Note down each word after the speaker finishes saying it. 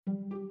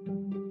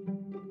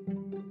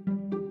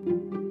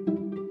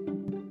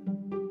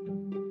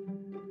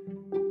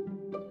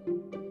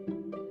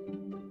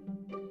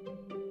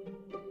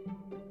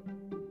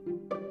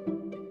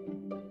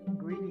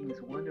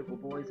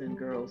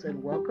girls,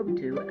 and welcome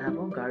to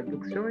Avant-Garde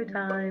Book Story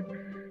Time.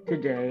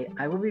 Today,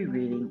 I will be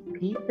reading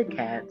Pete the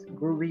Cat's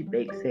Groovy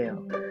Bake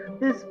Sale.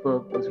 This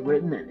book was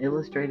written and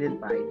illustrated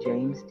by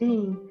James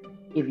Dean.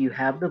 If you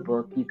have the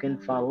book, you can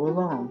follow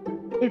along.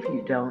 If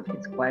you don't,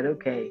 it's quite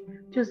okay.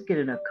 Just get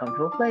in a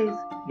comfortable place,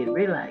 get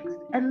relaxed,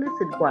 and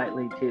listen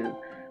quietly to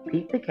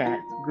Pete the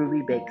Cat's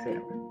Groovy Bake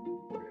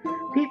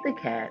Sale. Pete the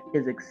Cat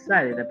is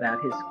excited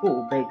about his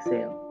school bake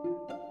sale.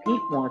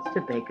 Pete wants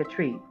to bake a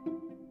treat.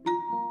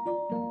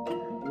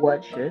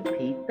 What should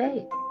Pete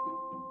bake?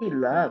 He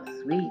loves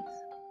sweets.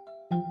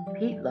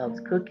 Pete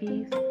loves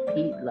cookies.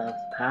 Pete loves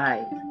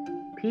pies.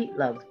 Pete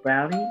loves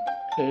brownie,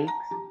 cakes,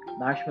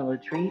 marshmallow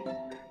treats,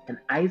 and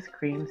ice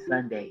cream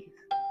sundaes.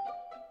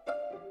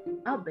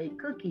 I'll bake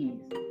cookies,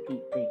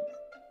 Pete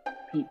thinks.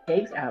 Pete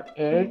takes out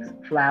eggs,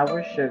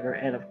 flour, sugar,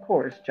 and of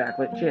course,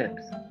 chocolate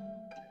chips.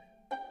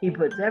 He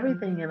puts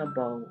everything in a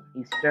bowl.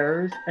 He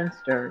stirs and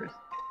stirs.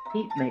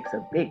 Pete makes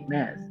a big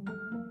mess.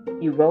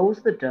 He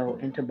rolls the dough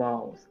into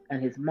balls,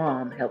 and his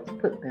mom helps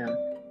put them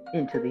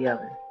into the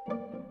oven.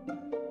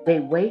 They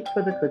wait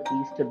for the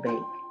cookies to bake.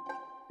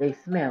 They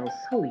smell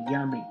so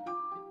yummy.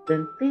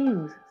 Then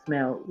things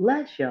smell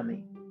less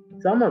yummy.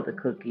 Some of the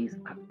cookies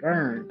are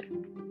burned.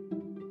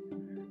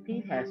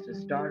 Pete has to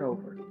start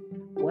over.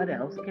 What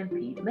else can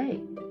Pete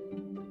make?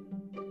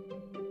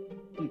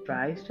 He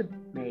tries to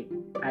make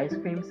ice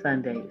cream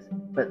sundaes,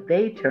 but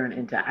they turn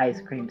into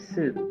ice cream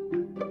soup.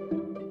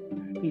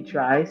 He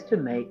tries to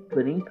make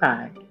pudding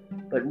pie,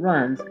 but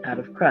runs out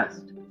of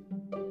crust.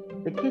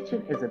 The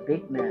kitchen is a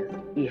big mess.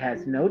 He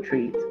has no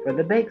treats for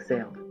the bake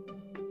sale.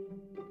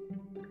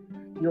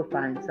 You'll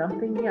find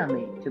something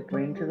yummy to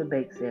bring to the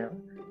bake sale,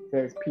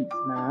 says Pete's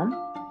mom.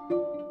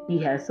 He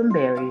has some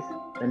berries,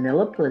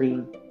 vanilla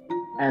pudding,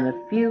 and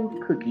a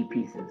few cookie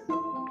pieces.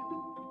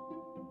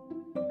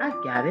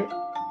 I've got it,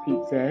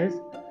 Pete says.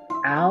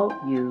 I'll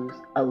use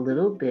a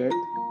little bit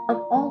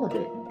of all of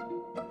it.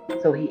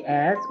 So he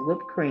adds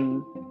whipped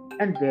cream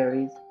and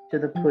berries to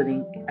the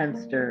pudding and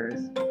stirs.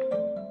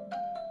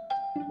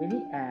 Then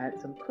he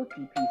adds some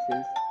cookie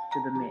pieces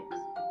to the mix.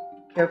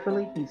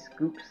 Carefully, he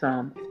scoops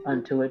some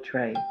onto a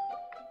tray.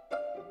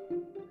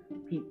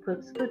 Pete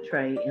puts the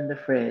tray in the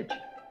fridge.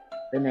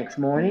 The next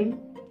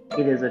morning,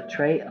 it is a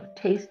tray of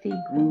tasty,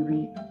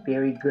 groovy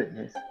berry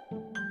goodness.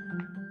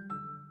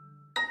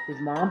 His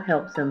mom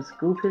helps him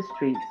scoop his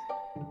treats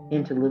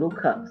into little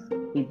cups.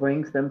 He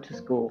brings them to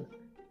school.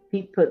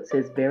 Pete puts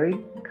his berry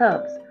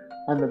cups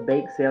on the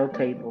bake sale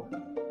table.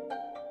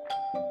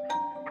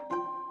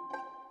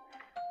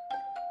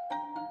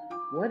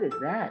 What is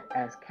that?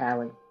 Asks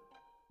Callie.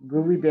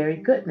 Groovy berry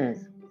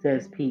goodness,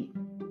 says Pete.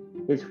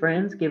 His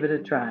friends give it a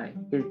try.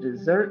 His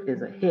dessert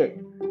is a hit.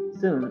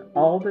 Soon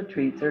all the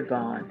treats are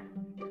gone.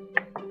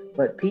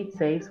 But Pete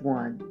saves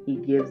one. He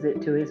gives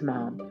it to his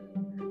mom.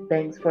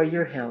 Thanks for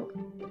your help.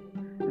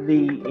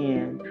 The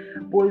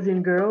end. Boys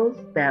and girls,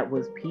 that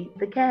was Pete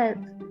the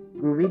Cat's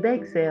Groovy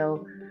Bake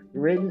Sale,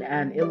 written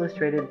and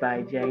illustrated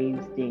by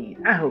James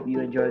Dean. I hope you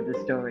enjoyed the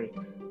story.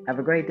 Have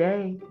a great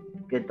day.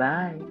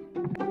 Goodbye.